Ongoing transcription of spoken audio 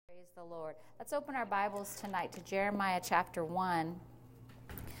the Lord. Let's open our Bibles tonight to Jeremiah chapter 1,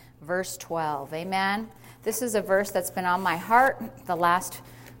 verse 12. Amen. This is a verse that's been on my heart the last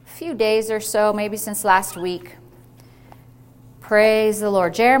few days or so, maybe since last week. Praise the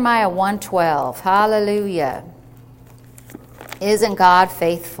Lord. Jeremiah 1:12. Hallelujah. Isn't God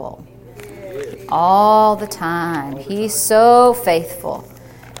faithful? All the time. He's so faithful.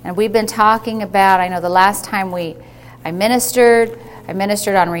 And we've been talking about, I know the last time I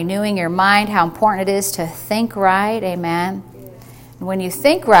ministered on renewing your mind, how important it is to think right. Amen. And when you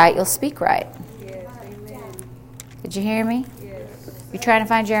think right, you'll speak right. Did you hear me? You trying to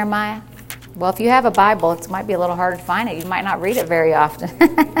find Jeremiah? Well, if you have a Bible, it might be a little harder to find it. You might not read it very often.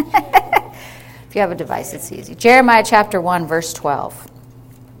 If you have a device, it's easy. Jeremiah chapter 1, verse 12.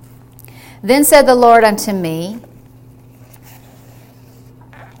 Then said the Lord unto me,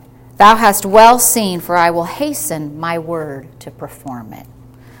 Thou hast well seen, for I will hasten my word to perform it.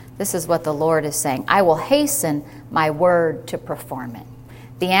 This is what the Lord is saying. I will hasten my word to perform it.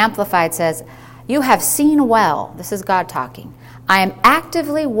 The Amplified says, You have seen well. This is God talking. I am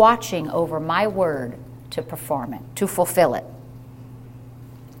actively watching over my word to perform it, to fulfill it.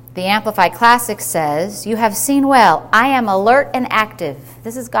 The Amplified Classic says, You have seen well. I am alert and active.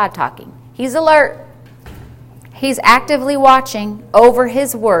 This is God talking. He's alert. He's actively watching over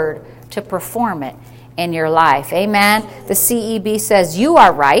his word to perform it in your life. Amen. The CEB says, You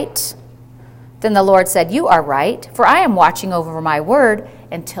are right. Then the Lord said, You are right, for I am watching over my word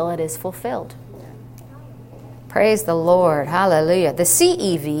until it is fulfilled. Praise the Lord. Hallelujah. The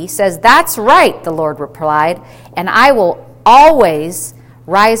CEV says, That's right, the Lord replied, and I will always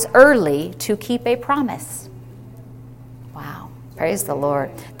rise early to keep a promise. Wow. Praise the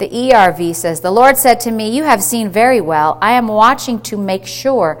Lord. The ERV says, The Lord said to me, You have seen very well. I am watching to make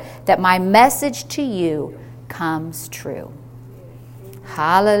sure that my message to you comes true.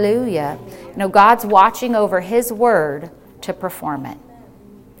 Hallelujah. You know, God's watching over his word to perform it.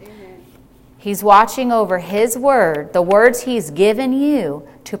 He's watching over his word, the words he's given you,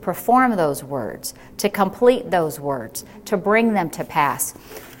 to perform those words, to complete those words, to bring them to pass.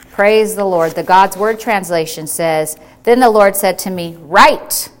 Praise the Lord. The God's Word translation says, Then the Lord said to me,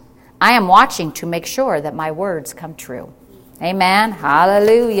 Right, I am watching to make sure that my words come true. Amen.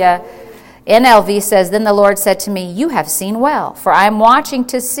 Hallelujah. NLV says, Then the Lord said to me, You have seen well, for I am watching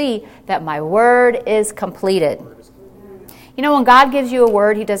to see that my word is completed. You know, when God gives you a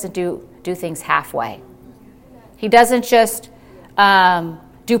word, he doesn't do things halfway. He doesn't just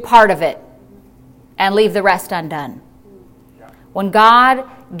do part of it and leave the rest undone. When God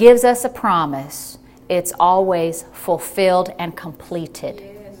gives us a promise, it's always fulfilled and completed.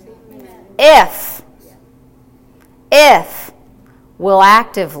 If we'll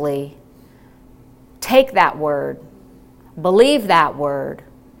actively take that word, believe that word,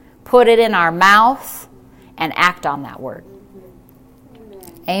 put it in our mouth, and act on that word.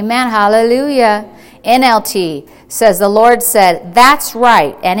 Amen. Hallelujah. NLT says, The Lord said, That's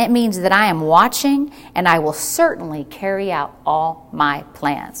right. And it means that I am watching and I will certainly carry out all my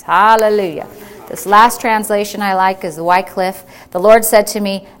plans. Hallelujah. This last translation I like is the Wycliffe. The Lord said to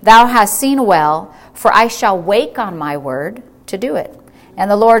me, Thou hast seen well, for I shall wake on my word to do it. And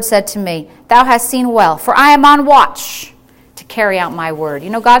the Lord said to me, Thou hast seen well, for I am on watch to carry out my word. You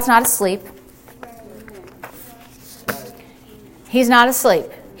know, God's not asleep. He's not asleep.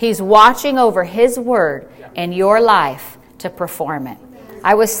 He's watching over his word in your life to perform it.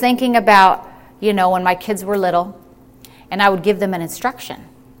 I was thinking about, when my kids were little, and I would give them an instruction.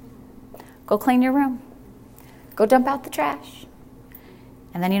 Go clean your room. Go dump out the trash.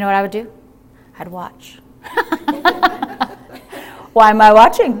 And then you know what I would do? I'd watch. Why am I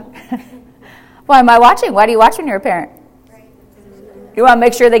watching? Why am I watching? Why do you watch when you're a parent? You want to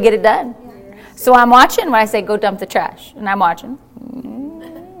make sure they get it done. So I'm watching when I say, go dump the trash. And I'm watching.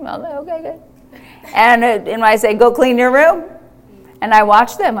 Okay, good. And when I say, go clean your room, and I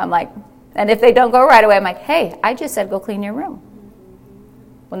watch them, I'm like, and if they don't go right away, I'm like, hey, I just said go clean your room.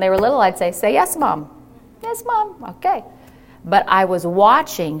 When they were little, I'd say yes, Mom. Yes, Mom. Okay. But I was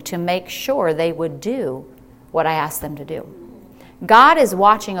watching to make sure they would do what I asked them to do. God is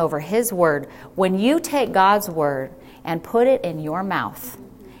watching over his word. When you take God's word and put it in your mouth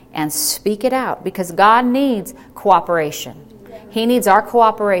and speak it out, because God needs cooperation. He needs our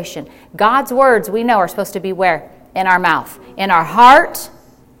cooperation. God's words, we know, are supposed to be where? In our mouth. In our heart,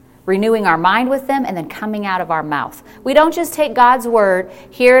 renewing our mind with them, and then coming out of our mouth. We don't just take God's word,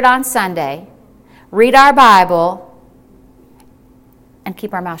 hear it on Sunday, read our Bible, and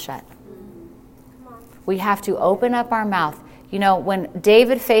keep our mouth shut. We have to open up our mouth. You know, when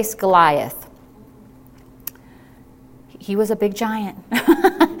David faced Goliath, he was a big giant.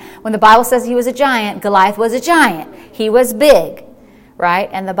 When the Bible says he was a giant, Goliath was a giant. He was big, right?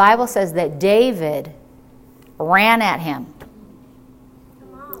 And the Bible says that David ran at him.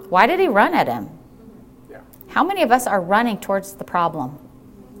 Why did he run at him? How many of us are running towards the problem?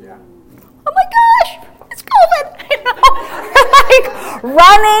 Oh my gosh, it's COVID. We're like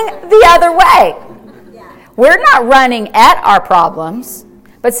running the other way. We're not running at our problems.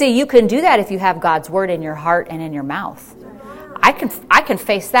 But see, you can do that if you have God's word in your heart and in your mouth. I can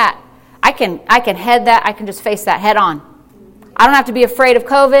face that. I can head that. I can just face that head on. I don't have to be afraid of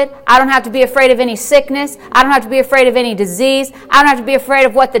COVID. I don't have to be afraid of any sickness. I don't have to be afraid of any disease. I don't have to be afraid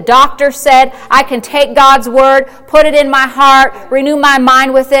of what the doctor said. I can take God's word, put it in my heart, renew my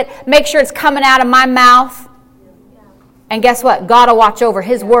mind with it, make sure it's coming out of my mouth. And guess what? God will watch over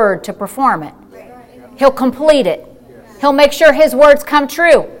his word to perform it. He'll complete it. He'll make sure his words come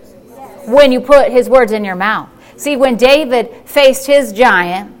true when you put his words in your mouth. See, when David faced his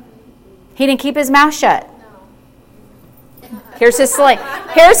giant, he didn't keep his mouth shut. Here's his sling.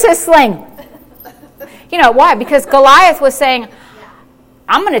 Here's his sling. You know why? Because Goliath was saying,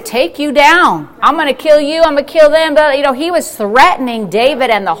 I'm going to take you down. I'm going to kill you. I'm going to kill them. But, he was threatening David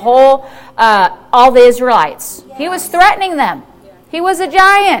and the whole, all the Israelites. He was threatening them. He was a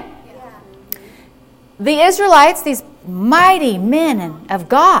giant. The Israelites, these mighty men of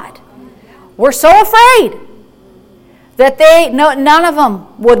God, were so afraid that none of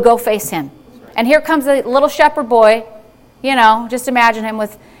them would go face him. And here comes a little shepherd boy. Just imagine him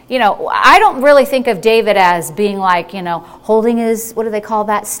with, I don't really think of David as being like, holding his, what do they call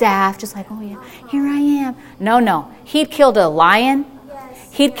that, staff, just like, oh yeah, here I am. No. He'd killed a lion.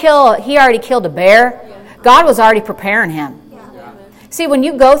 He already killed a bear. God was already preparing him. See, when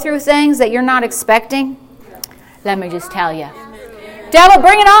you go through things that you're not expecting, let me just tell you. Devil,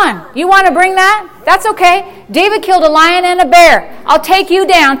 bring it on. You want to bring that? That's okay. David killed a lion and a bear. I'll take you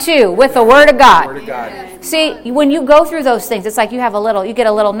down too with the word of God. See, when you go through those things, it's like you get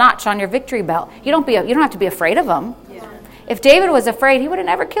a little notch on your victory belt. You don't have to be afraid of them. If David was afraid, he would have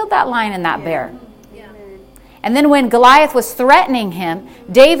never killed that lion and that bear. And then when Goliath was threatening him,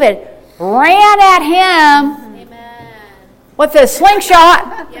 David ran at him with a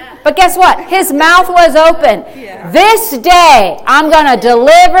slingshot. But guess what? His mouth was open. This day I'm going to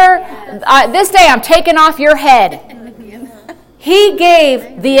deliver. This day I'm taking off your head. He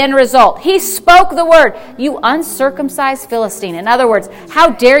gave the end result. He spoke the word. You uncircumcised Philistine. In other words,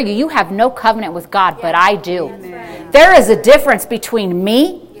 how dare you? You have no covenant with God, but I do. There is a difference between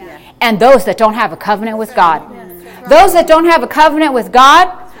me and those that don't have a covenant with God. Those that don't have a covenant with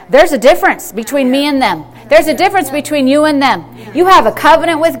God, there's a difference between me and them. There's a difference between you and them. You have a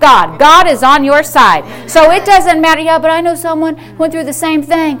covenant with God. God is on your side. So it doesn't matter, but I know someone who went through the same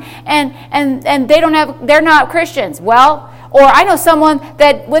thing and they're not Christians. Well, or I know someone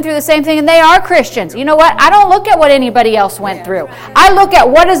that went through the same thing and they are Christians. You know what? I don't look at what anybody else went through. I look at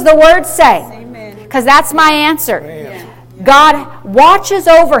what does the word say? Because that's my answer. God watches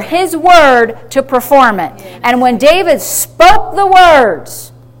over his word to perform it. And when David spoke the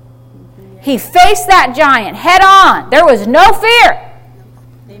words, he faced that giant head on. There was no fear.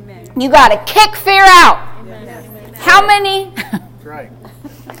 You got to kick fear out. How many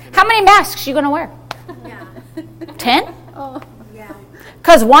masks are you going to wear? 10?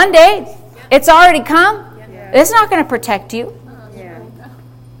 Because one day, it's already come. It's not going to protect you.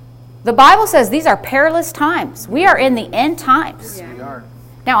 The Bible says these are perilous times. We are in the end times.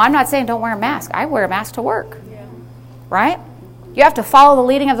 Now, I'm not saying don't wear a mask. I wear a mask to work. Right? You have to follow the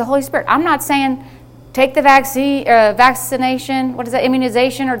leading of the Holy Spirit. I'm not saying take the vaccination,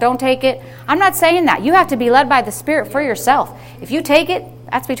 immunization, or don't take it. I'm not saying that. You have to be led by the Spirit for yourself. If you take it,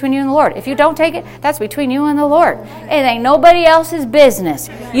 that's between you and the Lord. If you don't take it, that's between you and the Lord. It ain't nobody else's business.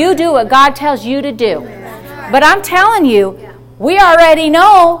 You do what God tells you to do. But I'm telling you, we already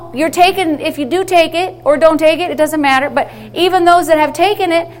know you're taking, if you do take it or don't take it, it doesn't matter. But even those that have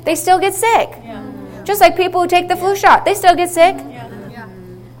taken it, they still get sick. Just like people who take the flu shot, they still get sick.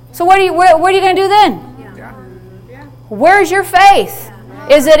 So what are you going to do then? Where's your faith?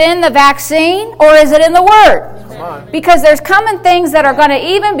 Is it in the vaccine or is it in the Word? Because there's coming things that are going to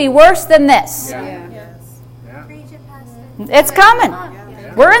even be worse than this. It's coming.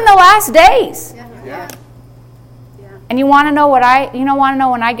 We're in the last days. And you want to know when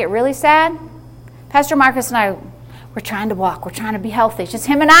I get really sad? Pastor Marcus and I, we're trying to walk. We're trying to be healthy. It's just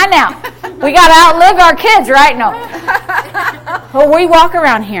him and I now. We got to outlive our kids, right? No. Well, we walk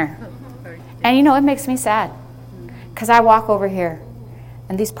around here. And it makes me sad. Because I walk over here.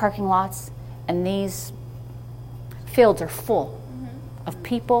 And these parking lots and these fields are full of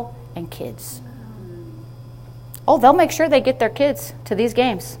people and kids. Oh, they'll make sure they get their kids to these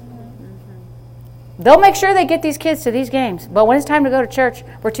games. They'll make sure they get these kids to these games. But when it's time to go to church,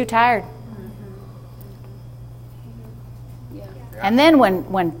 we're too tired. Yeah. And then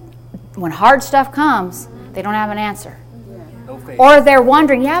when hard stuff comes, they don't have an answer. Yeah. Or they're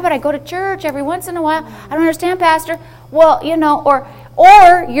wondering, yeah, but I go to church every once in a while. I don't understand, Pastor. Well,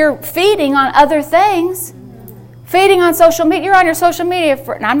 or you're feeding on other things. Feeding on social media. You're on your social media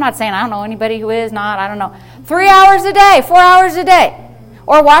and I'm not saying I don't know anybody who is not. I don't know. 3 hours a day, 4 hours a day.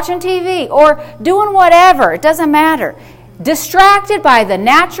 Or watching TV. Or doing whatever. It doesn't matter. Distracted by the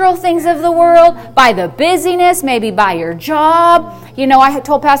natural things of the world. By the busyness. Maybe by your job. I had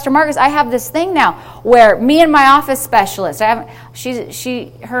told Pastor Marcus, I have this thing now where me and my office specialist, her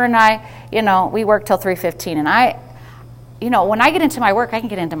and I, we work till 3:15. And when I get into my work, I can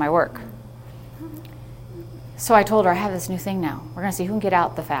get into my work. So I told her, I have this new thing now. We're going to see who can get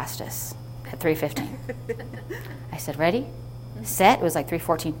out the fastest at 3:15. I said, ready, set. It was like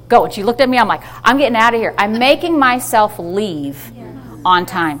 3:14. Go. And she looked at me. I'm like, I'm getting out of here. I'm making myself leave on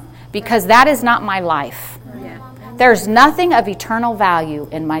time because that is not my life. There's nothing of eternal value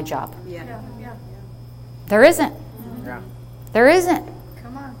in my job. There isn't. There isn't.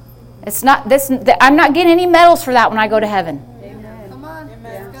 Come on. It's not this. I'm not getting any medals for that when I go to heaven. Come on.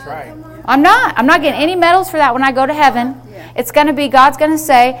 That's right. I'm not getting any medals for that when I go to heaven. It's going to be, God's going to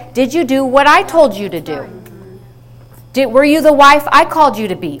say, did you do what I told you to do? Were you the wife I called you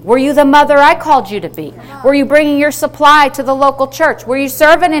to be? Were you the mother I called you to be? Were you bringing your supply to the local church? Were you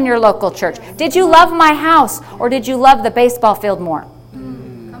serving in your local church? Did you love my house or did you love the baseball field more?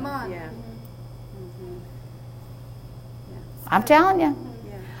 Come on. I'm telling you.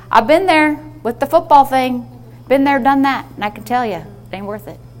 I've been there with the football thing. Been there, done that. And I can tell you, it ain't worth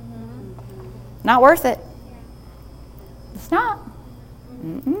it. Not worth it. It's not.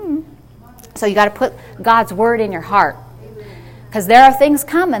 So you got to put God's word in your heart. Because there are things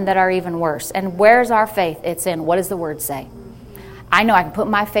coming that are even worse. And where's our faith? It's in, what does the word say? I know I can put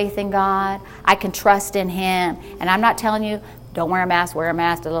my faith in God. I can trust in Him. And I'm not telling you, don't wear a mask, wear a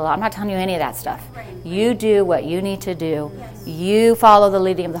mask. Blah, blah, blah. I'm not telling you any of that stuff. You do what you need to do. You follow the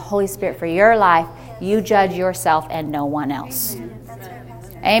leading of the Holy Spirit for your life. You judge yourself and no one else.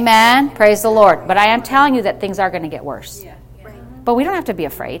 Amen. Praise the Lord. But I am telling you that things are going to get worse. But we don't have to be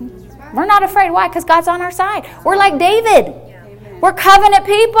afraid. We're not afraid. Why? Because God's on our side. We're like David. We're covenant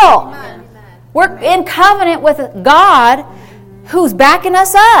people. We're in covenant with God who's backing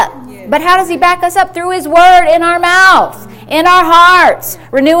us up. But how does He back us up? Through His word in our mouth, in our hearts,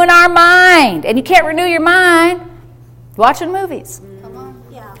 renewing our mind. And you can't renew your mind watching movies.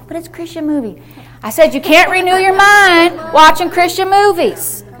 But it's a Christian movie. I said you can't renew your mind watching Christian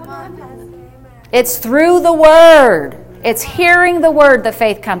movies. It's through the Word. It's hearing the Word that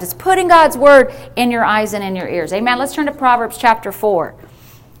faith comes. It's putting God's Word in your eyes and in your ears. Amen. Let's turn to Proverbs chapter 4.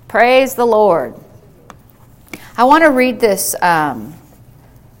 Praise the Lord. I want to read this. I've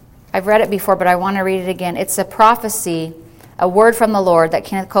read it before, but I want to read it again. It's a prophecy, a word from the Lord that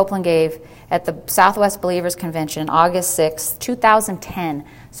Kenneth Copeland gave at the Southwest Believers Convention, August 6, 2010.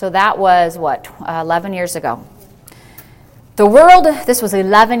 So that was, 11 years ago. The world, this was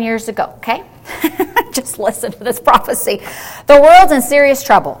 11 years ago, okay? Just listen to this prophecy. The world's in serious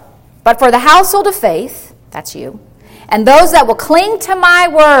trouble. But for the household of faith, that's you, and those that will cling to my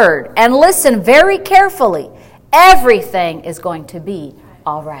word and listen very carefully, everything is going to be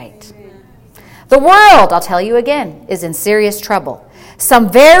all right. The world, I'll tell you again, is in serious trouble.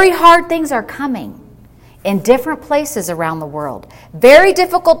 Some very hard things are coming in different places around the world. Very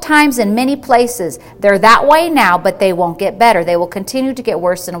difficult times in many places. They're that way now, but they won't get better. They will continue to get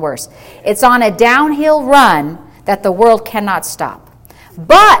worse and worse. It's on a downhill run that the world cannot stop.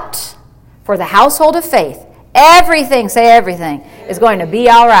 But for the household of faith, everything, say everything, is going to be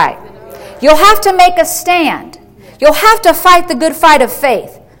all right. You'll have to make a stand. You'll have to fight the good fight of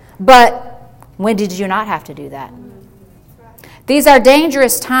faith. But when did you not have to do that? These are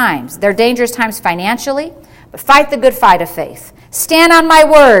dangerous times. They're dangerous times financially, but fight the good fight of faith. Stand on my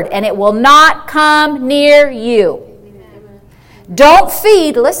word, and it will not come near you. Don't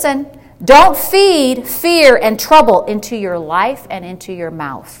feed fear and trouble into your life and into your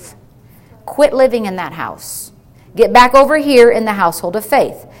mouth. Quit living in that house. Get back over here in the household of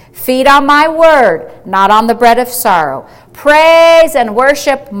faith. Feed on my word, not on the bread of sorrow. Praise and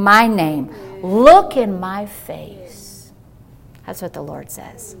worship my name. Look in my face. That's what the Lord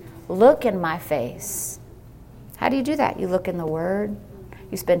says. Look in my face. How do you do that? You look in the Word.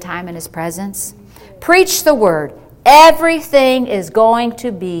 You spend time in His presence. Preach the Word. Everything is going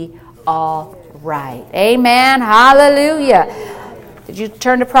to be all right. Amen. Hallelujah. Did you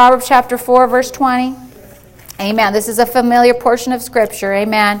turn to Proverbs chapter 4, verse 20? Amen. This is a familiar portion of Scripture.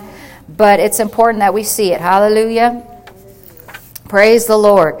 Amen. But it's important that we see it. Hallelujah. Praise the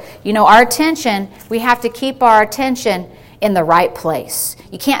Lord. You know, our attention, we have to keep our attention in the right place.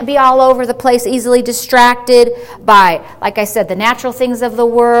 You can't be all over the place, easily distracted by, like I said, the natural things of the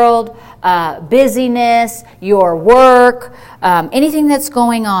world, busyness, your work, anything that's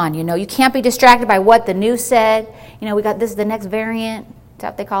going on. You know, you can't be distracted by what the news said. You know, we got this, the next variant. Is that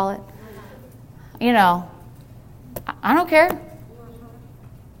what they call it? You know, I don't care.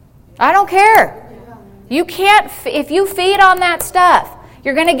 I don't care. You can't, if you feed on that stuff,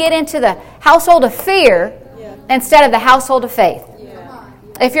 you're going to get into the household of fear instead of the household of faith.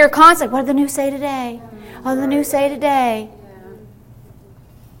 If you're constant, what did the news say today? What did the news say today?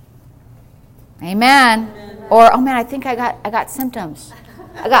 Amen. Or, oh man, I think I got symptoms.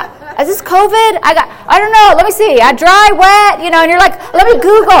 Is this COVID? I don't know. Let me see. Dry, wet, you know, and you're like, let me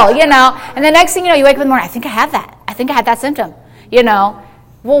Google, you know. And the next thing you know, you wake up in the morning, I think I have that. I think I had that symptom, you know.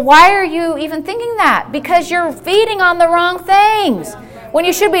 Well, why are you even thinking that? Because you're feeding on the wrong things. When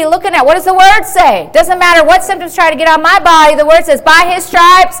you should be looking at, what does the Word say? Doesn't matter what symptoms try to get on my body. The Word says, by His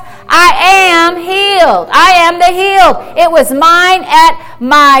stripes, I am healed. I am the healed. It was mine at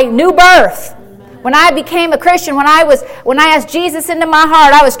my new birth. When I became a Christian, when I asked Jesus into my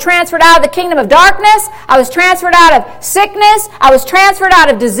heart, I was transferred out of the kingdom of darkness. I was transferred out of sickness. I was transferred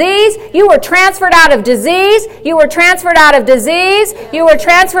out of disease. You were transferred out of disease. You were transferred out of disease. You were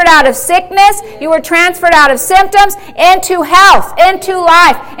transferred out of sickness. You were transferred out of symptoms into health, into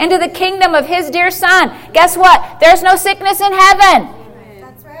life, into the kingdom of His dear Son. Guess what? There's no sickness in heaven.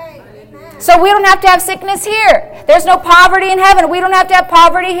 That's right. Amen. So we don't have to have sickness here. There's no poverty in heaven. We don't have to have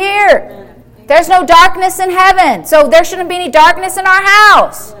poverty here. There's no darkness in heaven, so there shouldn't be any darkness in our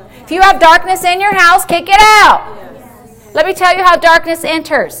house. If you have darkness in your house, kick it out. Let me tell you how darkness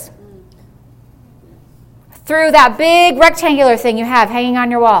enters. Through that big rectangular thing you have hanging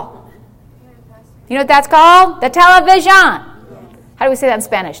on your wall. You know what that's called? The television. How do we say that in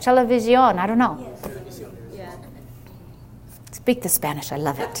Spanish? Television. I don't know. Speak the Spanish. I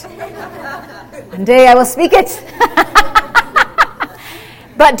love it. One day I will speak it.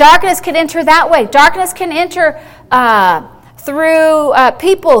 But darkness can enter that way. Darkness can enter through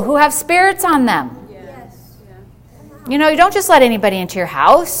people who have spirits on them. You know, you don't just let anybody into your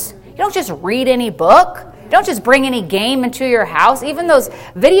house. You don't just read any book. You don't just bring any game into your house. Even those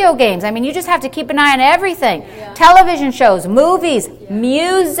video games. I mean, you just have to keep an eye on everything. Television shows, movies,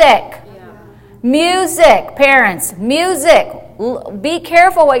 music. Music, parents, music. Be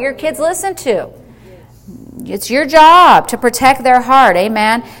careful what your kids listen to. It's your job to protect their heart.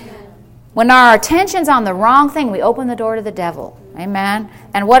 Amen. When our attention's on the wrong thing, we open the door to the devil. Amen.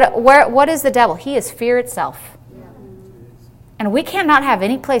 And what is the devil? He is fear itself. And we cannot have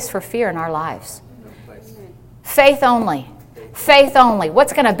any place for fear in our lives. Faith only. Faith only.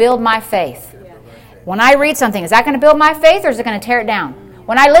 What's going to build my faith? When I read something, is that going to build my faith or is it going to tear it down?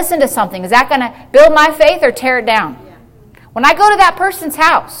 When I listen to something, is that going to build my faith or tear it down? When I go to that person's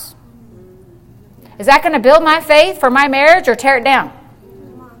house, is that going to build my faith for my marriage or tear it down?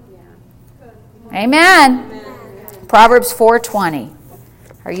 Amen. Proverbs 4:20.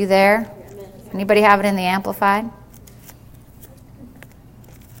 Are you there? Anybody have it in the Amplified?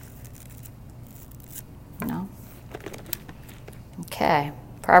 No? Okay.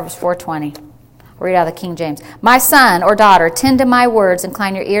 Proverbs 4:20. I'll read out of the King James. My son or daughter, attend to my words,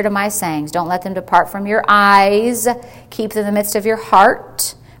 incline your ear to my sayings. Don't let them depart from your eyes. Keep them in the midst of your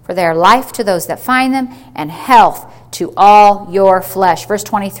heart. For they are life to those that find them, and health to all your flesh. Verse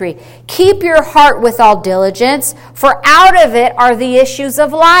 23, keep your heart with all diligence, for out of it are the issues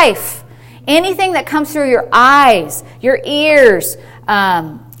of life. Anything that comes through your eyes, your ears,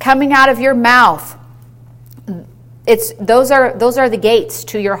 coming out of your mouth, those are the gates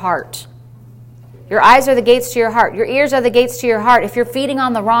to your heart. Your eyes are the gates to your heart. Your ears are the gates to your heart. If you're feeding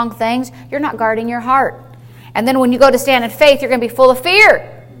on the wrong things, you're not guarding your heart. And then when you go to stand in faith, you're going to be full of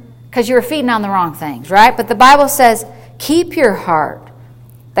fear. Because you were feeding on the wrong things, right? But the Bible says, keep your heart.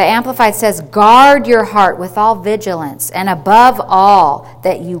 The Amplified says, guard your heart with all vigilance, and above all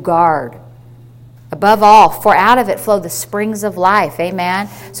that you guard. Above all, for out of it flow the springs of life. Amen?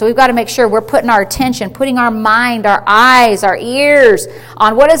 So we've got to make sure we're putting our attention, putting our mind, our eyes, our ears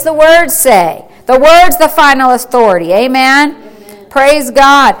on what does the Word say? The Word's the final authority. Amen? Praise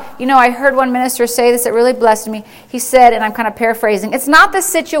God. You know, I heard one minister say this. It really blessed me. He said, and I'm kind of paraphrasing, it's not the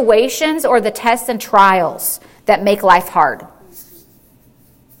situations or the tests and trials that make life hard.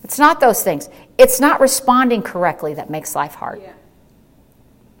 It's not those things. It's not responding correctly that makes life hard.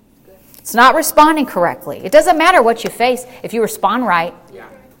 It's not responding correctly. It doesn't matter what you face. If you respond right,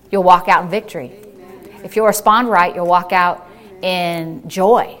 you'll walk out in victory. If you respond right, you'll walk out in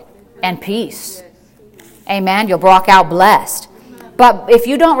joy. and peace. Amen. You'll walk out blessed. But if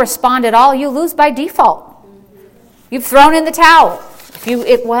you don't respond at all, you lose by default. You've thrown in the towel.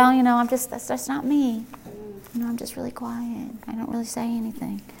 That's just not me. I'm just really quiet. I don't really say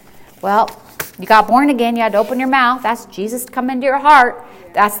anything. Well, you got born again. You had to open your mouth. That's Jesus come into your heart.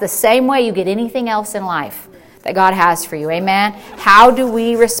 That's the same way you get anything else in life that God has for you. Amen. How do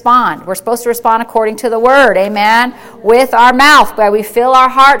we respond? We're supposed to respond according to the word. Amen. With our mouth, where we fill our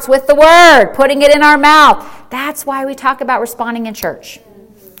hearts with the word, putting it in our mouth. That's why we talk about responding in church.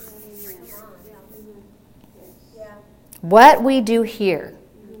 What we do here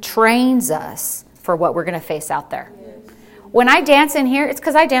trains us for what we're going to face out there. When I dance in here, it's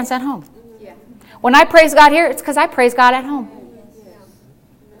because I dance at home. When I praise God here, it's because I praise God at home.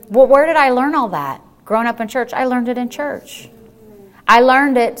 Well, where did I learn all that? Growing up in church, I learned it in church. I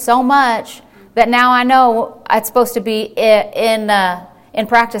learned it so much that now I know it's supposed to be in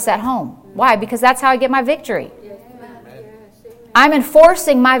practice at home. Why? Because that's how I get my victory. I'm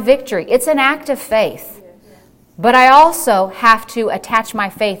enforcing my victory. It's an act of faith. But I also have to attach my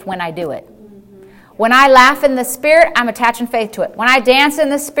faith when I do it. When I laugh in the Spirit, I'm attaching faith to it. When I dance in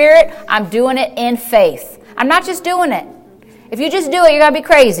the Spirit, I'm doing it in faith. I'm not just doing it. If you just do it, you're going to be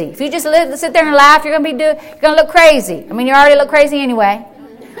crazy. If you just sit there and laugh, you're going to look crazy. I mean, you already look crazy anyway.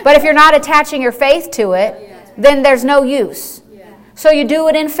 But if you're not attaching your faith to it, then there's no use. So you do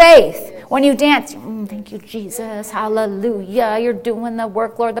it in faith. When you dance, thank you, Jesus, hallelujah, you're doing the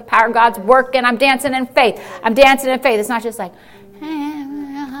work, Lord, the power of God's working. I'm dancing in faith. I'm dancing in faith. It's not just like,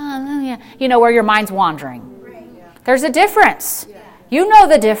 hallelujah, where your mind's wandering. There's a difference. You know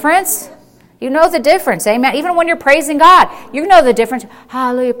the difference. You know the difference, amen? Even when you're praising God, you know the difference.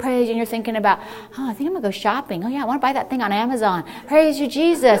 Hallelujah, praise you, and you're thinking about, I think I'm going to go shopping. Oh, yeah, I want to buy that thing on Amazon. Praise you,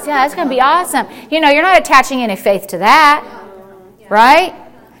 Jesus. Yeah, that's going to be awesome. You're not attaching any faith to that, right?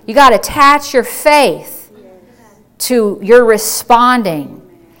 You got to attach your faith to your responding.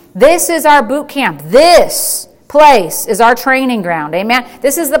 This is our boot camp. This place is our training ground. Amen.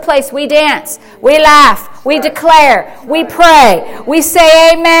 This is the place we dance, we laugh, we declare, we pray, we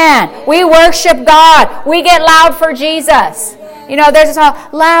say amen, we worship God, we get loud for Jesus. There's this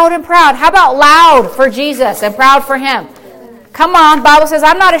loud and proud. How about loud for Jesus and proud for Him? Come on, the Bible says,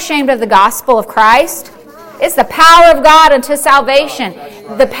 I'm not ashamed of the gospel of Christ. It's the power of God unto salvation.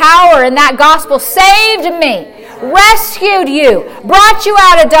 The power in that gospel saved me, rescued you, brought you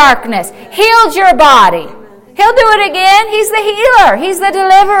out of darkness, healed your body. He'll do it again. He's the healer. He's the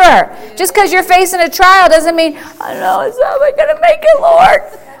deliverer. Just because you're facing a trial doesn't mean, I know, it's not going to make it, Lord.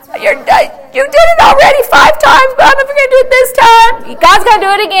 You did it already 5 times, but I don't know if you're going to do it this time. God's going to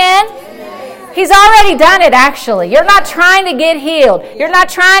do it again. He's already done it, actually. You're not trying to get healed. You're not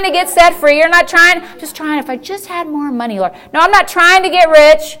trying to get set free. You're not just trying, if I just had more money, Lord. No, I'm not trying to get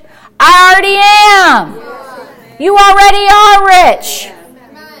rich. I already am. You already are rich.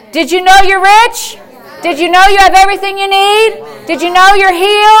 Did you know you're rich? Did you know you have everything you need? Did you know you're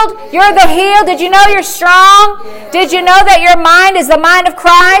healed? You're the healed. Did you know you're strong? Did you know that your mind is the mind of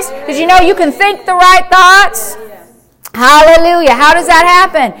Christ? Did you know you can think the right thoughts? Hallelujah. How does that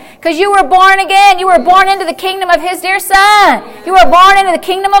happen? Because you were born again. You were born into the kingdom of His dear Son. You were born into the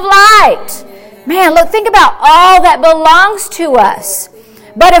kingdom of light. Man, look, think about all that belongs to us.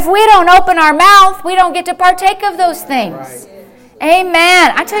 But if we don't open our mouth, we don't get to partake of those things.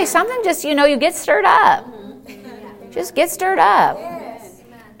 Amen. I tell you something, just, you get stirred up. Just get stirred up.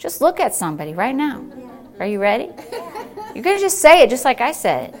 Just look at somebody right now. Are you ready? You're going to just say it just like I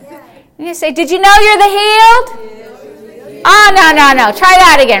said it. You're going to say, did you know you're the healed? Oh, no. Try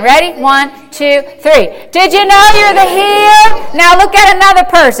that again. Ready? 1, 2, 3. Did you know you're the healed? Now look at another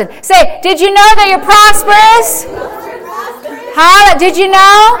person. Say, did you know that you're prosperous? Did you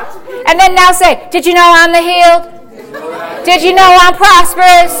know? And then now say, did you know I'm the healed? Did you know I'm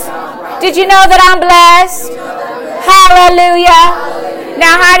prosperous? Did you know that I'm blessed? Hallelujah.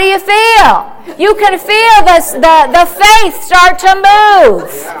 Now how do you feel? You can feel the faith start to move.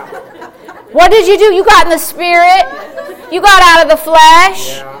 What did you do? You got in the Spirit. You got out of the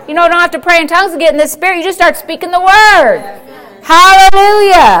flesh. You don't have to pray in tongues to get in the Spirit. You just start speaking the Word.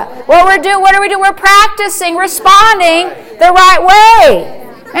 Hallelujah. What do we do? We're practicing responding the right way.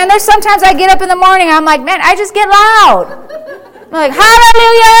 And there's sometimes I get up in the morning, I'm like, man, I just get loud. I'm like,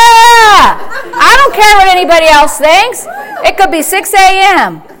 hallelujah! I don't care what anybody else thinks. It could be 6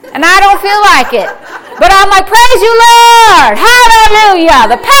 a.m. and I don't feel like it. But I'm like, praise you, Lord!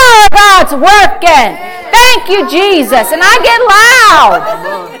 Hallelujah! The power of God's working. Thank you, Jesus. And I get loud.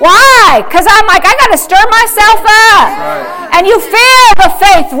 Why? Because I'm like, I got to stir myself up. And you feel the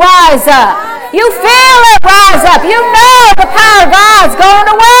faith rise up. You feel it rise up. You know the power of God's going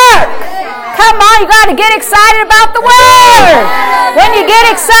to work. Come on, you got to get excited about the Word. When you get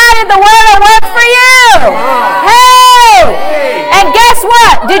excited, the Word will work for you. Hey! And guess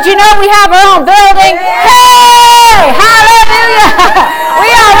what? Did you know we have our own building? Hey! Hallelujah!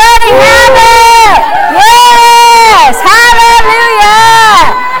 We already have it! Yes! Hallelujah!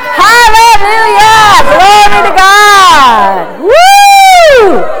 Hallelujah! Glory to God!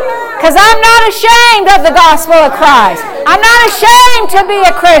 Woo! Because I'm not ashamed of the gospel of Christ. I'm not ashamed to be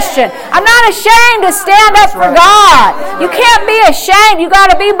a Christian. I'm not ashamed to stand up for God. You can't be ashamed. You got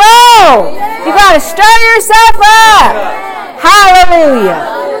to be bold. You got to stir yourself up.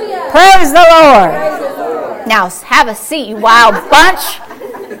 Hallelujah. Praise the Lord. Now have a seat, you wild bunch.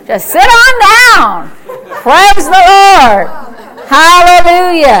 Just sit on down. Praise the Lord.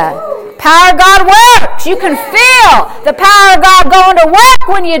 Hallelujah. Power of God works. You can feel the power of God going to work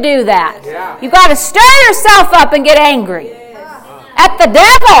when you do that. You got to stir yourself up and get angry at the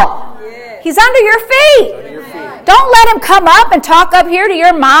devil. He's under your feet. Don't let him come up and talk up here to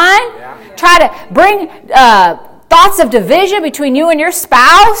your mind. Try to bring thoughts of division between you and your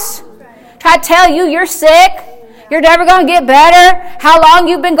spouse. Try to tell you you're sick. You're never going to get better. How long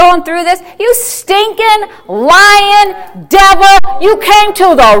you've been going through this? You stinking, lying devil. You came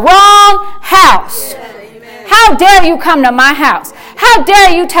to the wrong house. How dare you come to my house? How dare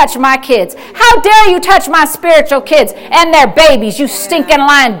you touch my kids? How dare you touch my spiritual kids and their babies, you stinking,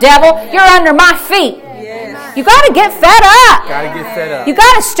 lying devil? You're under my feet. You got to get fed up. You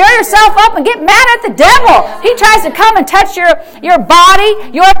got to stir yourself up and get mad at the devil. He tries to come and touch your body,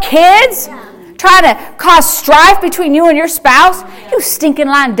 your kids. Trying to cause strife between you and your spouse. You stinking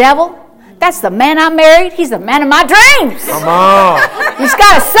lying devil. That's the man I married. He's the man of my dreams. Come on. You just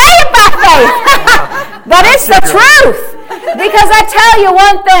got to say it by faith. But it's the truth. Because I tell you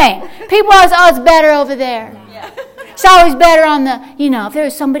one thing. People always, it's better over there. It's always better on the, if there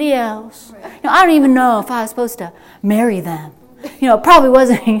was somebody else. I don't even know if I was supposed to marry them. It probably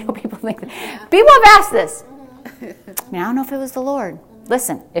wasn't. People think that. People have asked this. I don't know if it was the Lord.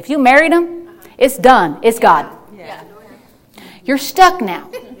 Listen, if you married him, it's done. It's God. You're stuck now.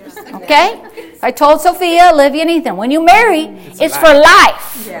 Okay? I told Sophia, Olivia, and Ethan, when you marry, it's for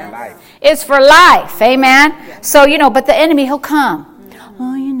life. It's for life. Amen? So, but the enemy, he'll come.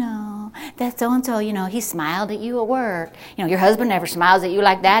 Oh, that so-and-so, he smiled at you at work. Your husband never smiles at you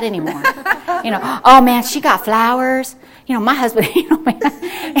like that anymore. Oh, man, she got flowers. My husband, man,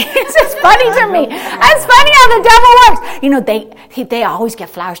 it's just funny to me. It's funny how the devil works. They always get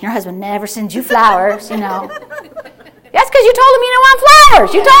flowers, and your husband never sends you flowers, That's because you told him you don't want flowers.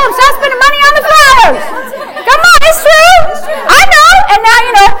 You told him stop spending money on the flowers. Come on, it's true. I know. And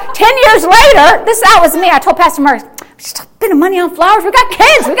now, 10 years later, that was me. I told Pastor Mark, stop spending money on flowers. We got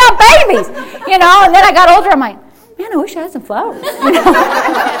kids. We got babies. And then I got older. I'm like, man, I wish I had some flowers.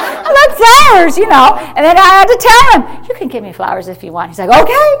 I like flowers, And then I had to tell him, you can give me flowers if you want. He's like,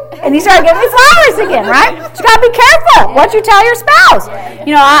 okay. And he started giving me flowers again, right? So you got to be careful what you tell your spouse.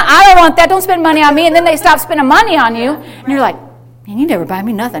 I don't want that. Don't spend money on me. And then they stop spending money on you. And you're like, man, you never buy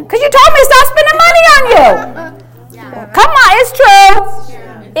me nothing. Because you told me to stop spending money on you. Come on, it's true.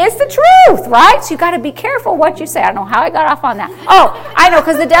 It's the truth, right? So you got to be careful what you say. I don't know how I got off on that. Oh, I know,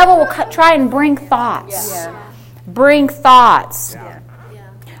 because the devil will try and bring thoughts. Bring thoughts.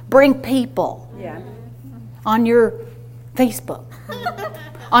 Bring people on your Facebook,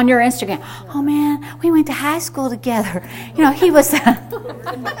 on your Instagram. Oh, man, we went to high school together. He was the star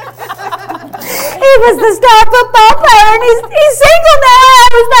football player, and he's single now. I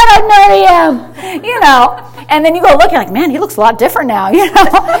was glad I'd marry him. And then you go look, you're like, man, he looks a lot different now.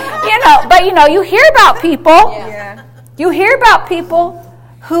 But you hear about people. You hear about people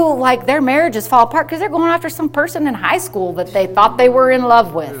who, their marriages fall apart because they're going after some person in high school that they thought they were in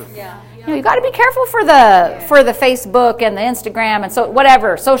love with. You got to be careful for the Facebook and the Instagram and so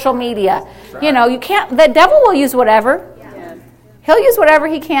whatever, social media. You can't. The devil will use whatever. He'll use whatever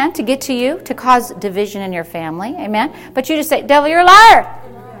he can to get to you, to cause division in your family. Amen. But you just say, devil, you're a liar.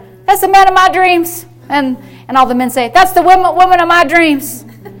 That's the man of my dreams. And all the men say, that's the woman of my dreams.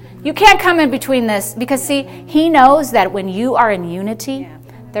 You can't come in between this because, see, he knows that when you are in unity,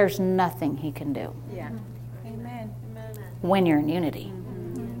 there's nothing he can do. Amen. When you're in unity.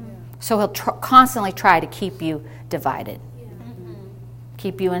 So he'll constantly try to keep you divided.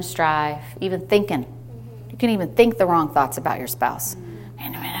 Keep you in strife, even thinking. You can even think the wrong thoughts about your spouse.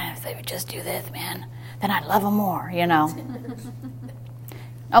 Man, if they would just do this, man, then I'd love them more,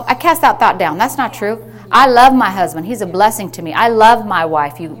 Oh, I cast that thought down. That's not true. I love my husband. He's a blessing to me. I love my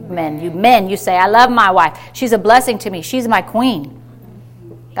wife, you men. You say, I love my wife. She's a blessing to me. She's my queen.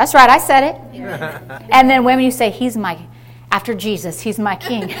 That's right. I said it. And then women, you say, he's my after Jesus. He's my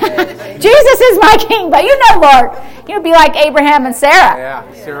king. Jesus is my king, but you know, Lord, you'd be like Abraham and Sarah.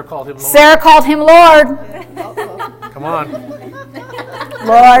 Yeah, Sarah called him Lord. Sarah called him Lord. Come on.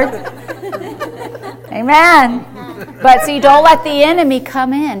 Lord. Amen. But see, don't let the enemy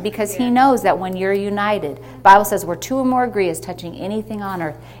come in, because he knows that when you're united, the Bible says where two or more agree as touching anything on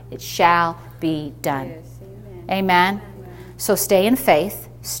earth, it shall be done. Yes, amen. So stay in faith,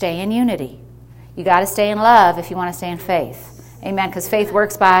 stay in unity. You got to stay in love if you want to stay in faith. Amen, because faith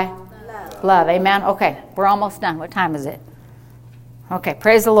works by love. Amen. Okay, we're almost done. What time is it? Okay,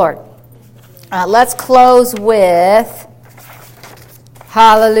 praise the Lord. Let's close with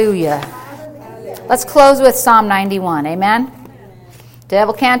hallelujah. Let's close with Psalm 91. Amen.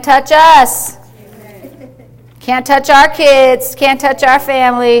 Devil can't touch us. Can't touch our kids. Can't touch our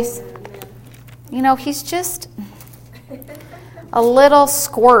families. You know, he's just a little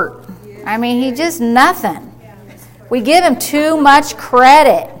squirt. I mean, he just nothing. We give him too much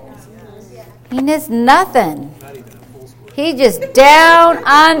credit. He is nothing. He just down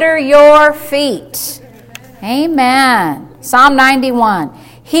under your feet. Amen. Psalm 91.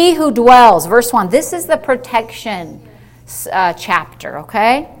 He who dwells, verse 1. This is the protection chapter,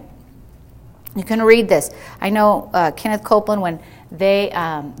 okay? You can read this. I know Kenneth Copeland, when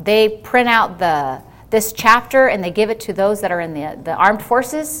they print out this chapter and they give it to those that are in the armed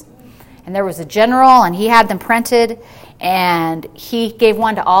forces. And there was a general, and he had them printed, and he gave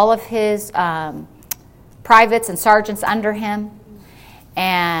one to all of his privates and sergeants under him.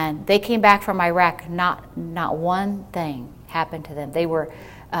 And they came back from Iraq. Not one thing happened to them. They were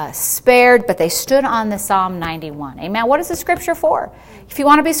spared, but they stood on the Psalm 91. Amen. What is the scripture for? If you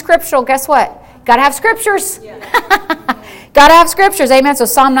want to be scriptural, guess what? Got to have scriptures. Yeah. Got to have scriptures. Amen. So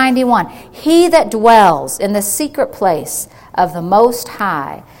Psalm 91. He that dwells in the secret place of the Most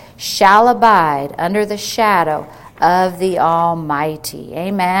High shall abide under the shadow of the Almighty.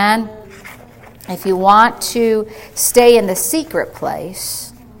 Amen. If you want to stay in the secret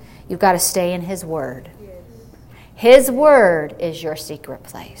place, you've got to stay in His Word. His Word is your secret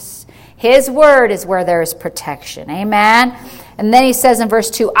place. His Word is where there is protection. Amen. And then he says in verse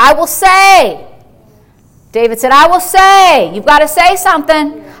 2, I will say. David said, I will say. You've got to say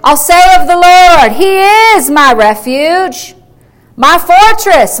something. I'll say of the Lord, He is my refuge, my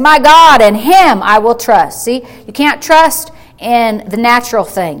fortress, my God, and Him I will trust. See, you can't trust in the natural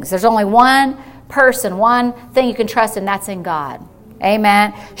things. There's only one person, one thing you can trust, and that's in God.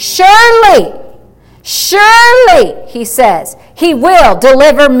 Amen. Surely, he says, He will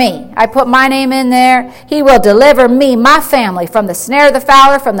deliver me. I put my name in there. He will deliver me, my family, from the snare of the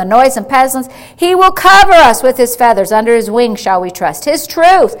fowler, from the noisome pestilence. He will cover us with His feathers. Under His wings shall we trust. His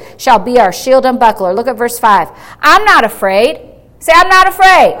truth shall be our shield and buckler. Look at verse 5. I'm not afraid. Say, I'm not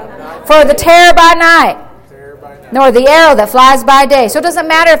afraid. For the terror by night, nor the arrow that flies by day. So it doesn't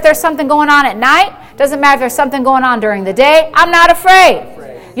matter if there's something going on at night. It doesn't matter if there's something going on during the day. I'm not afraid.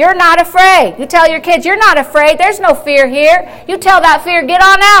 You're not afraid. You tell your kids, you're not afraid. There's no fear here. You tell that fear, get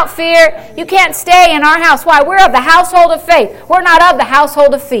on out, fear. You can't stay in our house. Why? We're of the household of faith. We're not of the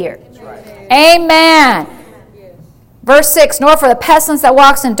household of fear. Amen. Verse 6, nor for the pestilence that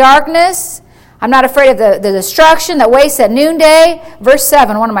walks in darkness. I'm not afraid of the destruction that wastes at noonday. Verse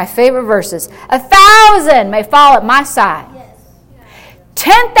 7, one of my favorite verses. 1,000 may fall at my side.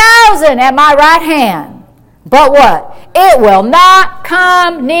 10,000 at my right hand. But what? It will not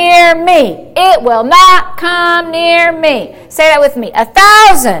come near me. It will not come near me. Say that with me.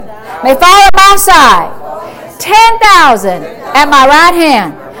 1,000 may fall at my side. 10,000 at my right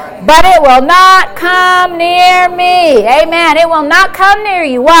hand. But it will not come near me. Amen. It will not come near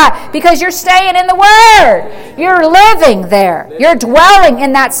you. Why? Because you're staying in the Word. You're living there. You're dwelling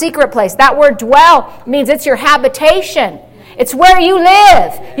in that secret place. That word dwell means it's your habitation. It's where you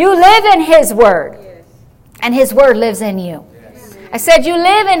live. You live in His Word. And His Word lives in you. I said you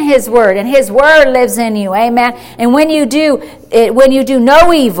live in His Word, and His Word lives in you. Amen. And when you do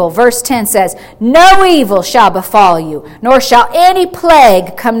no evil, verse 10 says, no evil shall befall you, nor shall any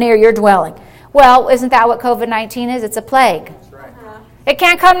plague come near your dwelling. Well, isn't that what COVID-19 is? It's a plague. It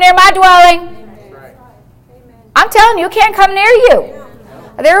can't come near my dwelling. I'm telling you, it can't come near you.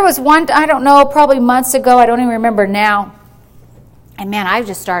 There was one, I don't know, probably months ago, I don't even remember now. And man, I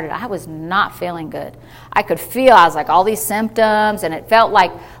was not feeling good. I could feel, I was like all these symptoms, and it felt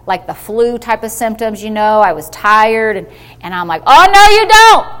like the flu type of symptoms, I was tired, and I'm like, oh no, you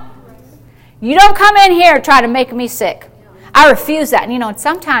don't. You don't come in here and try to make me sick. I refuse that. And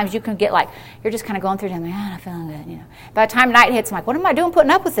sometimes you can get like, you're just kind of going through it, and I'm like, I'm not feeling good. By the time night hits, I'm like, what am I doing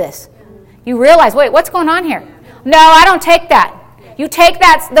putting up with this? You realize, wait, what's going on here? No, I don't take that. You take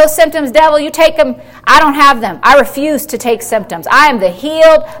those symptoms, devil, you take them. I don't have them. I refuse to take symptoms. I am the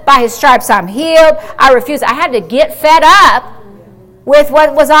healed. By his stripes I'm healed. I refuse. I had to get fed up with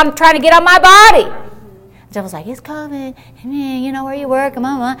what was trying to get on my body. The devil's like, it's COVID. You know where you work.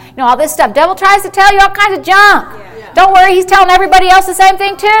 All this stuff. Devil tries to tell you all kinds of junk. Yeah. Don't worry, he's telling everybody else the same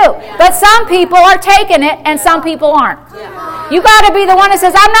thing too. Yeah. But some people are taking it and some people aren't. Yeah. You got to be the one that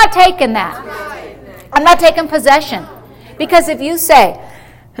says, I'm not taking that. I'm not taking possession. Because if you say,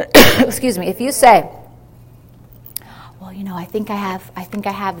 excuse me, if you say, well, I think I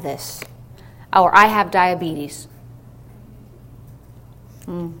have this, or I have diabetes.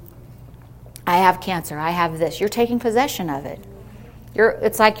 I have cancer. I have this. You're taking possession of it.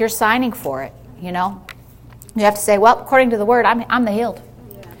 It's like you're signing for it. You have to say, well, according to the word, I'm the healed.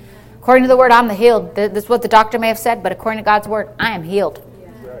 According to the word, I'm the healed. This is what the doctor may have said, but according to God's word, I am healed.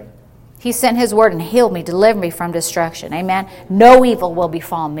 He sent his word and healed me, delivered me from destruction. Amen. No evil will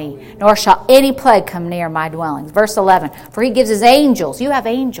befall me, nor shall any plague come near my dwellings. Verse 11, for he gives his angels. You have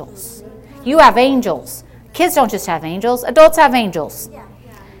angels. You have angels. Kids don't just have angels. Adults have angels.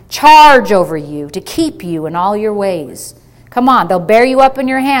 Charge over you to keep you in all your ways. Come on, they'll bear you up in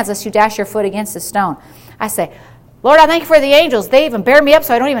your hands lest you dash your foot against a stone. I say, Lord, I thank you for the angels. They even bear me up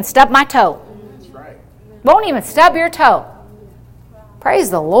so I don't even stub my toe. That's right. Won't even stub your toe.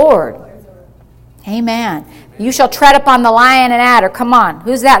 Praise the Lord. Amen. You shall tread upon the lion and adder. Come on.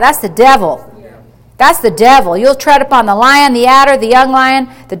 Who's that? That's the devil. That's the devil. You'll tread upon the lion, the adder, the young lion,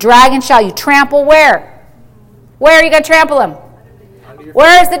 the dragon shall you trample. Where? Where are you going to trample him?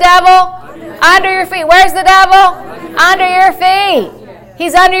 Where's the devil? Under your feet. Where's the devil? Under your feet.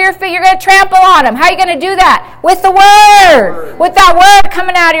 He's under your feet. You're going to trample on him. How are you going to do that? With the word. With that word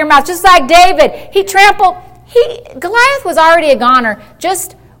coming out of your mouth. Just like David. Goliath was already a goner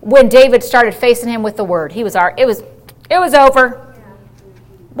just when David started facing him with the word. It was over.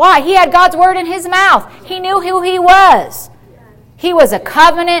 Why? He had God's word in his mouth. He knew who he was. He was a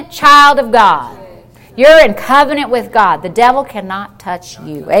covenant child of God. You're in covenant with God. The devil cannot touch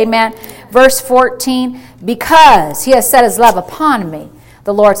you. Amen. Verse 14, because he has set his love upon me,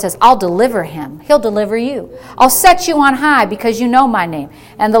 the Lord says, I'll deliver him. He'll deliver you. I'll set you on high because you know my name.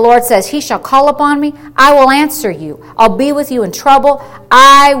 And the Lord says, he shall call upon me. I will answer you. I'll be with you in trouble.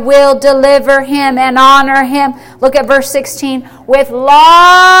 I will deliver him and honor him. Look at verse 16. With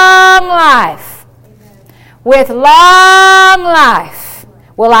long life. With long life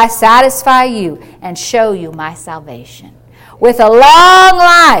will I satisfy you and show you my salvation. With a long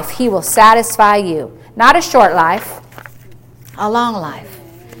life he will satisfy you. Not a short life. A long life.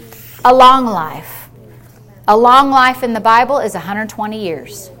 A long life. A long life in the Bible is 120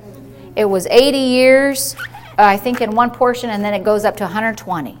 years. It was 80 years, I think, in one portion, and then it goes up to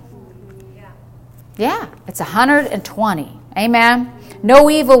 120. Yeah, it's 120. Amen.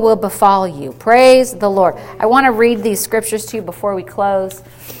 No evil will befall you. Praise the Lord. I want to read these scriptures to you before we close.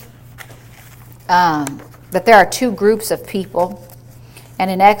 That there are two groups of people.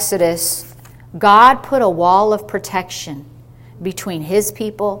 And in Exodus, God put a wall of protection between his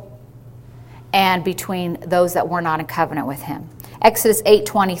people and between those that were not in covenant with him. Exodus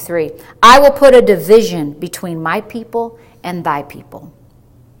 8:23. I will put a division between my people and thy people.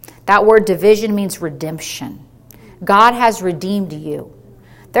 That word division means redemption. God has redeemed you.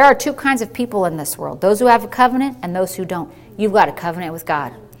 There are two kinds of people in this world. Those who have a covenant and those who don't. You've got a covenant with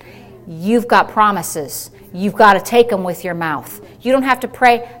God. You've got promises. You've got to take them with your mouth. You don't have to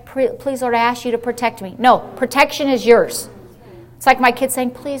pray, please, Lord, I ask you to protect me. No, protection is yours. It's like my kids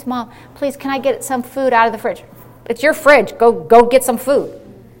saying, please, Mom, please, can I get some food out of the fridge? It's your fridge. Go get some food.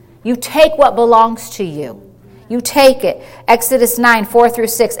 You take what belongs to you. You take it. Exodus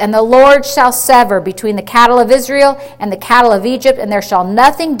 9:4-6. And the Lord shall sever between the cattle of Israel and the cattle of Egypt, and there shall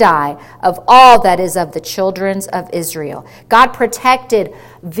nothing die of all that is of the children of Israel. God protected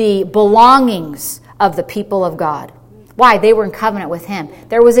the belongings of the people of God. Why? They were in covenant with him.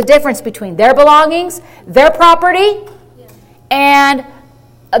 There was a difference between their belongings, their property, and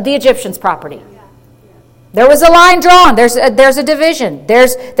the Egyptians' property. There was a line drawn. There's a division.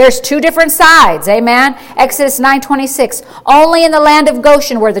 There's two different sides. Amen. Exodus 9:26. Only in the land of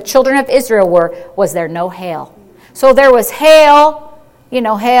Goshen, where the children of Israel were, was there no hail. So there was hail,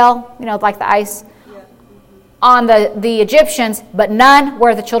 like the ice on the Egyptians, but none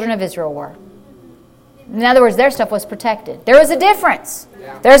where the children of Israel were. In other words, their stuff was protected. There was a difference.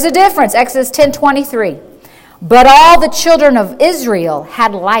 There's a difference. Exodus 10:23. But all the children of Israel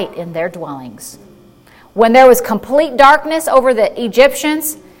had light in their dwellings. When there was complete darkness over the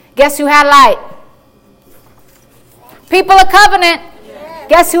Egyptians, guess who had light? People of covenant.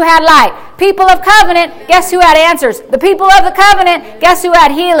 Guess who had light? People of covenant, guess who had answers? The people of the covenant, guess who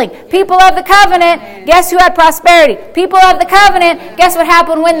had healing? People of the covenant, guess who had prosperity? People of the covenant, guess what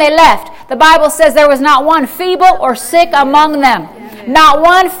happened when they left? The Bible says there was not one feeble or sick among them. Not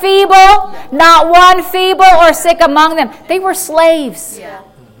one feeble or sick among them. They were slaves.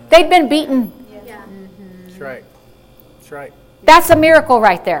 They'd been beaten. That's right. That's right. That's a miracle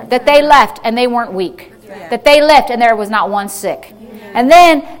right there. That they left and they weren't weak. That they left and there was not one sick. And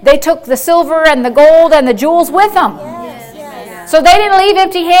then they took the silver and the gold and the jewels with them. So they didn't leave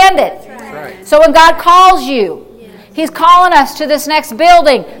empty-handed. Right. So when God calls you, He's calling us to this next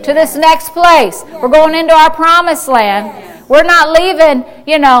building, to this next place. We're going into our promised land. We're not leaving,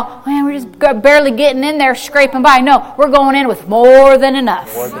 man, we're just barely getting in there, scraping by. No, we're going in with more than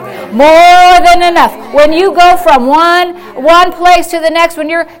enough. More than enough. When you go from one place to the next, when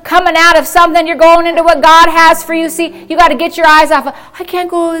you're coming out of something, you're going into what God has for you. See, you got to get your eyes off of, I can't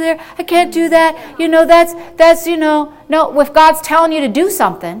go over there. I can't do that. No, if God's telling you to do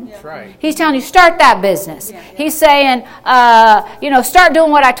something, That's right. He's telling you, start that business. He's saying, start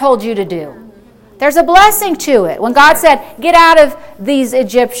doing what I told you to do. There's a blessing to it. When God said, get out of these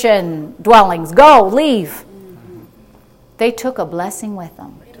Egyptian dwellings, go, leave. They took a blessing with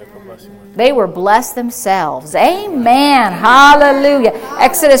them. They were blessed themselves. Amen. Hallelujah.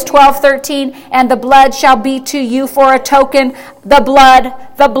 Exodus 12:13, and the blood shall be to you for a token. The blood's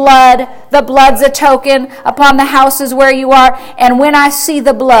a token upon the houses where you are. And when I see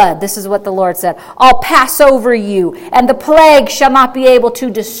the blood, this is what the Lord said, I'll pass over you, and the plague shall not be able to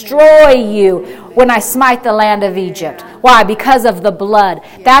destroy you when I smite the land of Egypt. Why? Because of the blood.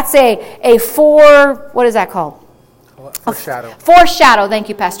 That's what is that called? Foreshadow. Thank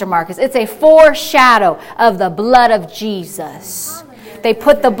you, Pastor Marcus. It's a foreshadow of the blood of Jesus. They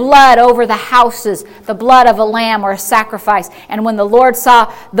put the blood over the houses, the blood of a lamb or a sacrifice. And when the Lord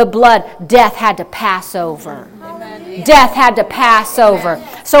saw the blood, death had to pass over. Death had to pass over.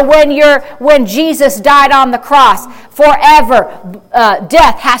 So when Jesus died on the cross, forever,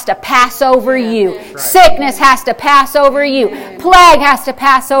 death has to pass over you. Sickness has to pass over you. Plague has to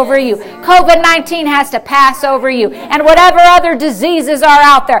pass over you. COVID-19 has to pass over you. And whatever other diseases are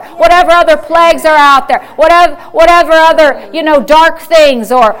out there, whatever other plagues are out there, whatever other, dark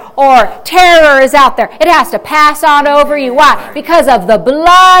things or terror is out there, it has to pass on over you. Why? Because of the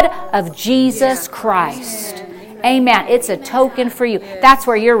blood of Jesus Christ. Amen. It's a token for you. That's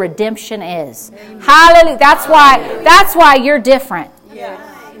where your redemption is. Hallelujah. That's why you're different.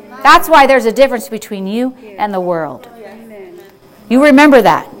 That's why there's a difference between you and the world. You remember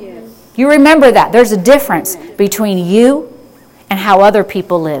that. You remember that. There's a difference between you and how other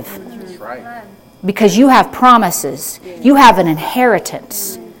people live. Because you have promises. You have an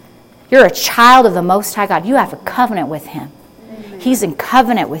inheritance. You're a child of the Most High God. You have a covenant with Him. He's in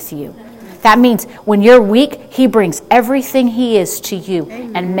covenant with you. That means when you're weak, He brings everything He is to you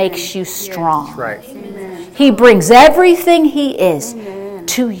and makes you strong. Right. He brings everything He is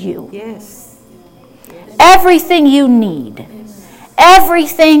to you. Everything you need.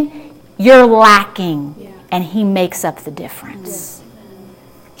 Everything you're lacking. And He makes up the difference.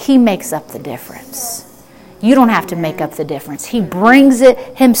 He makes up the difference. You don't have to make up the difference. He brings it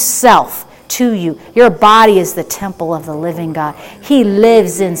Himself to you. Your body is the temple of the living God. He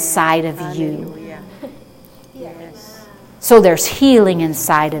lives inside of you. So there's healing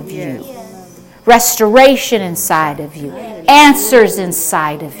inside of you. Restoration inside of you. Answers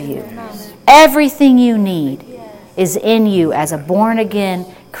inside of you. Everything you need is in you as a born-again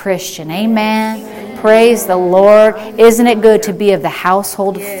Christian. Amen. Praise the Lord. Isn't it good to be of the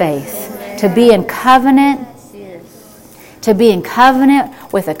household of faith? To be in covenant. To be in covenant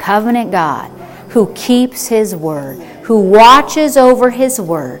with a covenant God who keeps His word, who watches over His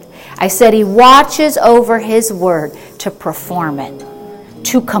word. I said He watches over His word to perform it,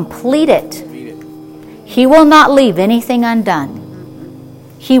 to complete it. He will not leave anything undone.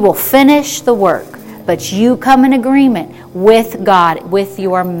 He will finish the work, but you come in agreement with God, with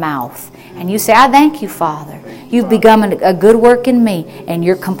your mouth. And you say, I thank you, Father. You've begun a good work in me, and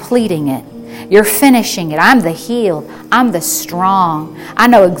you're completing it. You're finishing it. I'm the healed. I'm the strong. I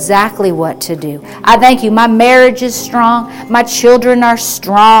know exactly what to do. I thank you. My marriage is strong. My children are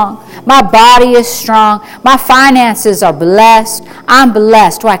strong. My body is strong. My finances are blessed. I'm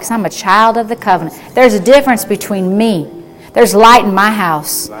blessed. Why? Because I'm a child of the covenant. There's a difference between me. There's light in my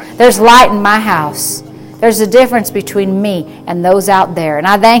house. There's light in my house. There's a difference between me and those out there. And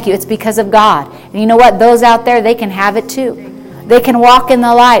I thank you. It's because of God. And you know what? Those out there, they can have it too. They can walk in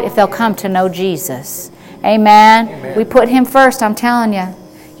the light if they'll come to know Jesus. Amen. Amen. We put Him first, I'm telling you.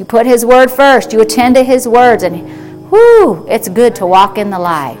 You put His word first. You attend to His words. And it's good to walk in the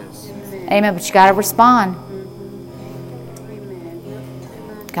light. Amen. But you got to respond.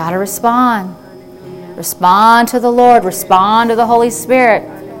 Got to respond. Respond to the Lord. Respond to the Holy Spirit.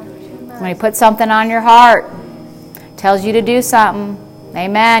 When He puts something on your heart, tells you to do something,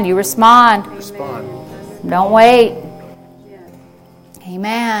 amen, you respond. Don't wait.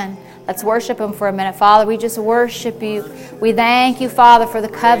 Amen. Let's worship Him for a minute. Father, we just worship You. We thank You, Father, for the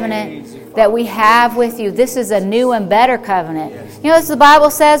covenant that we have with You. This is a new and better covenant. You know, as the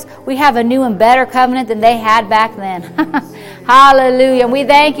Bible says, we have a new and better covenant than they had back then. Hallelujah. And we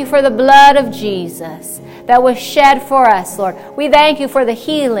thank You for the blood of Jesus that was shed for us, Lord. We thank You for the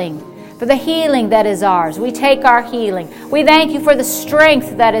healing that is ours. We take our healing. We thank You for the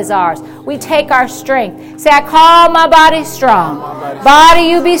strength that is ours. We take our strength. Say, I call my body strong. Body,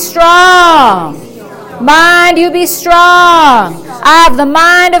 you be strong. Mind, you be strong. I have the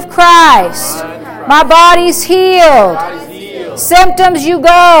mind of Christ. My body's healed. Symptoms, you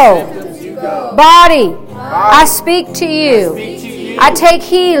go. Body, I speak to You. I take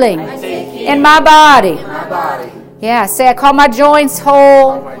healing in my body. Yeah, say, I call my joints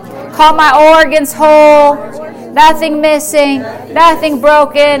whole. Call my organs whole. Nothing missing. Nothing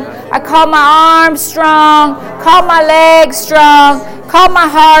broken. I call my arms strong. Call my legs strong. Call my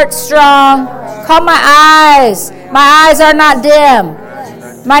heart strong. Call my eyes. My eyes are not dim.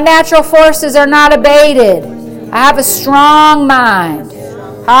 My natural forces are not abated. I have a strong mind.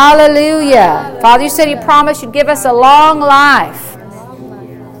 Hallelujah. Father, You said You promised You'd give us a long life.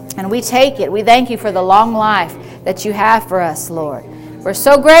 And we take it. We thank You for the long life that You have for us, Lord. We're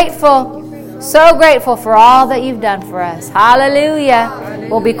so grateful for all that You've done for us. Hallelujah.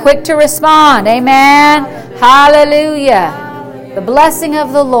 We'll be quick to respond. Amen. Hallelujah. The blessing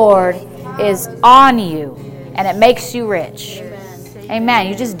of the Lord is on you, and it makes you rich. Amen.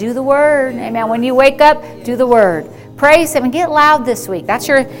 You just do the Word. Amen. When you wake up, do the Word. Praise Him and get loud this week. That's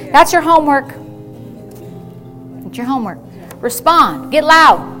your homework. That's your homework. Respond. Get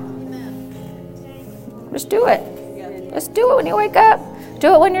loud. Just do it. Just do it when you wake up.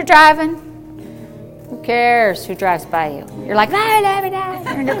 Do it when you're driving. Who cares who drives by you? You're like,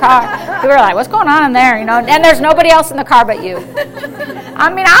 you're in your car. People are like, what's going on in there? You know, and there's nobody else in the car but you. I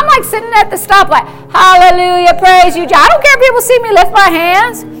mean, I'm like sitting at the stoplight. Hallelujah, praise You. I don't care if people see me lift my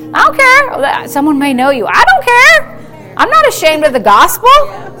hands. I don't care. Someone may know you. I don't care. I'm not ashamed of the gospel.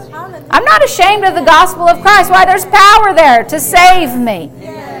 I'm not ashamed of the gospel of Christ. Why? There's power there to save me.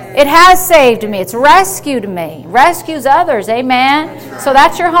 It has saved me. It's rescued me. Rescues others. Amen. So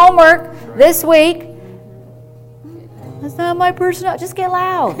that's your homework this week. That's not my personal. Just get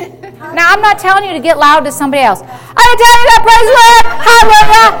loud. Now, I'm not telling you to get loud to somebody else. I tell you that, praise the Lord.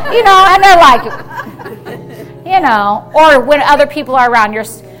 Hallelujah. And they're like, or when other people are around, you're,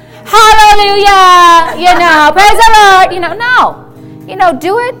 hallelujah. Praise the Lord. No.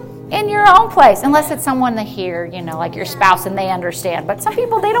 Do it in your own place, unless it's someone they hear, like your spouse, and they understand. But some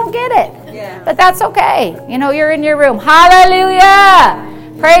people, they don't get it. Yeah. But that's okay. You're in your room. Hallelujah.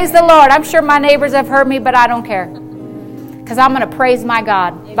 Praise the Lord. I'm sure my neighbors have heard me, but I don't care. Because I'm going to praise my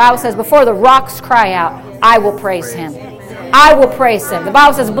God. The Bible says, before the rocks cry out, I will praise Him. I will praise Him. The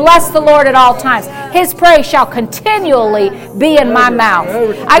Bible says, bless the Lord at all times. His praise shall continually be in my mouth.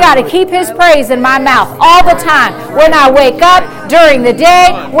 I got to keep His praise in my mouth all the time. When I wake up, during the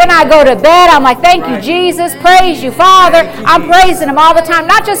day, when I go to bed, I'm like, thank You, Jesus. Praise You, Father. I'm praising Him all the time.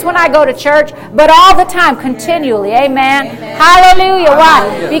 Not just when I go to church, but all the time, continually. Amen. Hallelujah.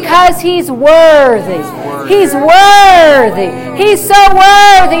 Why? Because He's worthy. He's worthy. He's so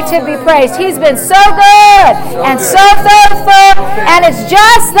worthy to be praised. He's been so good and so faithful, and it's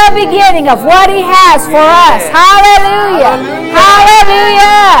just the beginning of what He has for us. Hallelujah.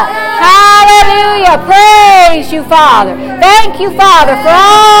 Hallelujah. Hallelujah. Praise You, Father. Thank You, Father, for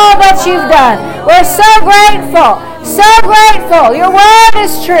all that You've done. We're so grateful. So grateful. Your word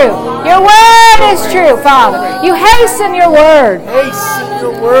is true. Your word is true, Father. You hasten Your word.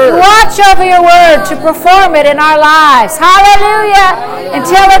 You watch over Your word to perform it in our lives. Hallelujah.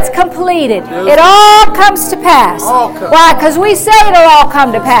 Until it's completed. It all comes to pass. Why? Because we say it'll all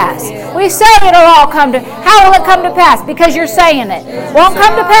come to pass. We say it'll all come to... How will it come to pass? Because you're saying it. It won't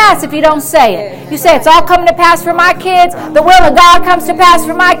come to pass if you don't say it. You say it's all coming to pass for my kids. The will of God comes to pass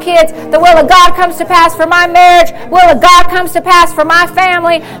for my kids. The will of God comes to pass for my marriage. Will of God comes to pass for my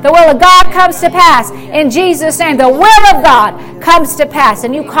family. The will of God comes to pass in Jesus' name. The will of God comes to pass,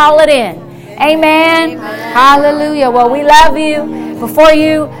 and you call it in. Amen. Hallelujah. Well, we love you. Before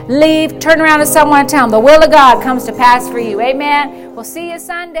you leave, turn around to someone and tell them the will of God comes to pass for you. Amen. We'll see you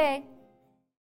Sunday.